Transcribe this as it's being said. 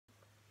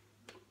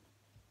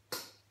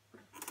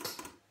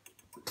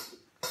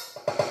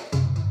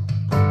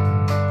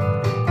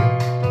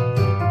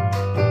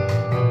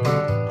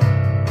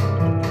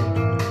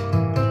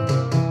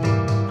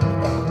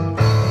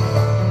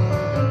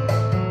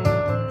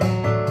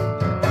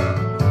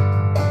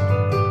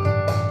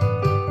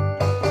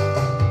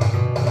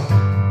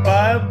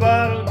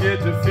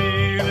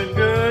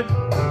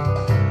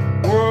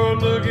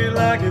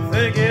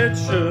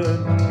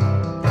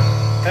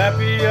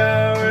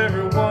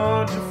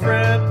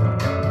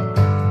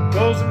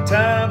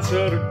time,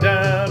 shut her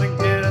down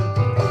again.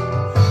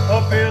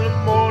 Up in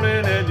the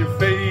morning and you're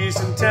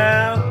facing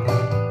town.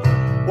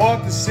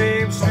 Walk the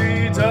same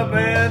streets up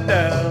and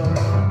down.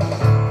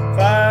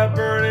 Fire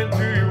burning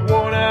through your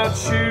worn out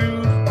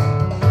shoes.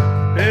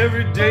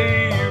 Every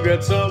day you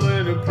got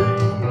something to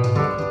prove.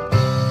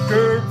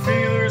 Curb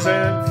feelers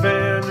and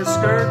fender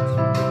skirts.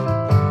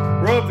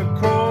 Rub the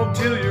chrome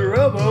till your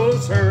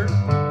elbows hurt.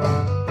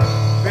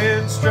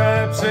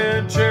 Pinstripes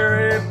and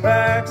cherry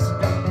packs.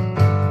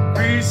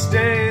 Grease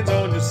stains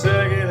on your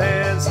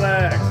second-hand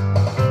slacks.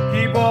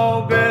 Keep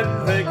on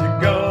betting, think you're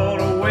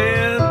gonna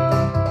win.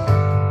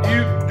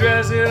 You can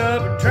dress it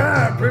up and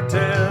try and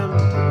pretend.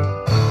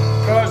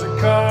 Car's a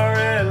car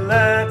and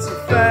that's a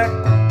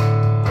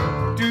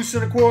fact. Deuce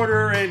and a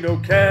quarter ain't no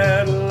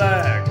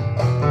Cadillac.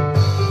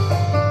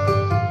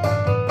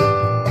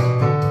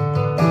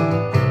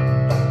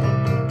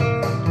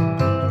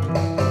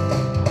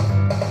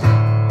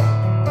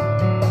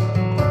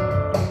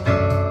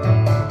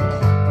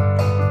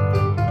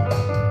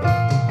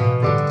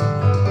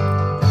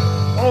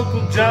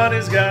 Uncle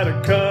Johnny's got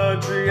a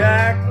country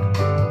act.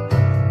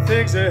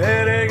 Thinks a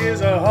headache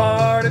is a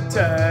heart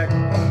attack.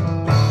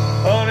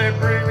 Honey,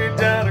 bring me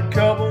down a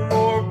couple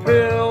more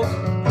pills.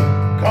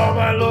 Call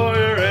my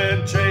lawyer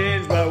and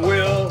change my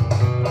will.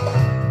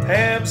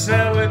 Ham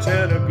sandwich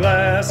and a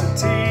glass of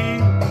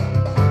tea.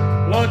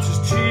 Lunch is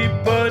cheap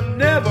but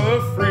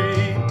never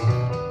free.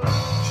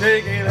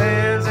 Shaking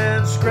hands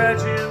and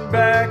scratching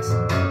backs.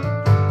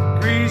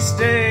 Grease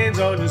stains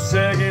on your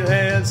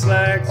second-hand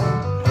slacks.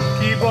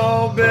 Keep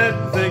on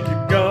betting, think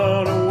you're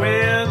gonna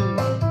win.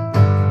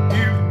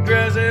 You can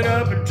dress it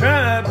up and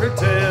try and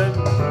pretend.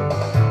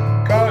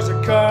 Car's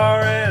a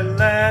car and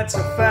that's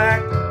a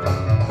fact.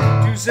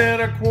 Deuce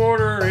and a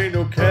quarter ain't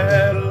no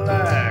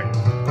Cadillac.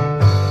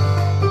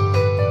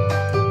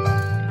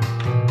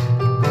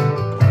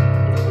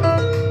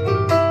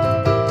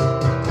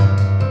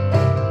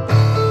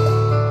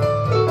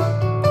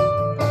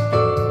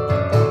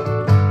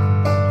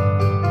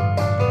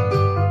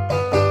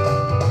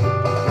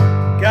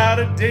 Got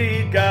a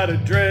date, got to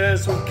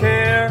dress with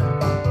care.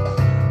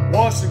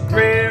 Wash the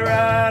gray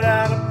right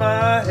out of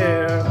my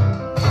hair.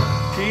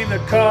 Clean the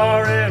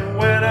car and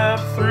when I'm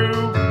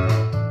through,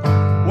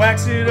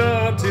 wax it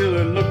up till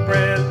it look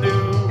brand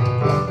new.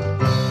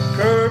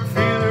 Curb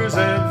feelers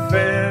and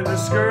fender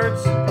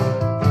skirts.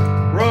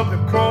 Rub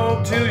the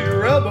chrome till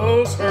your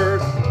elbows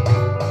hurt.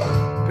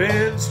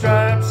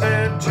 Pinstripes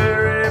and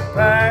cherry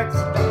packs.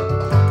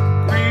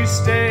 Grease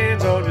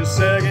stains on your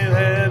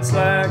second-hand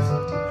slacks.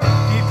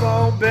 Keep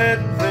on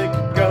betting, think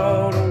you're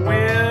gonna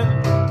win.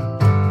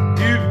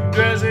 You can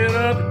dress it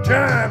up and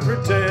try and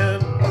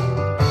pretend.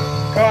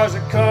 Car's a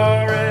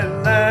car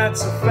and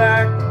that's a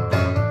fact.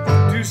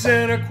 Deuce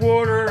and a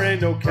quarter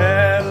ain't no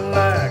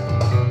Cadillac.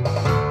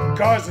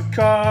 Car's a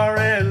car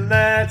and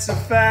that's a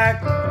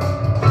fact.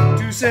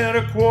 Deuce and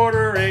a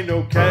quarter ain't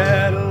no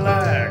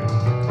Cadillac.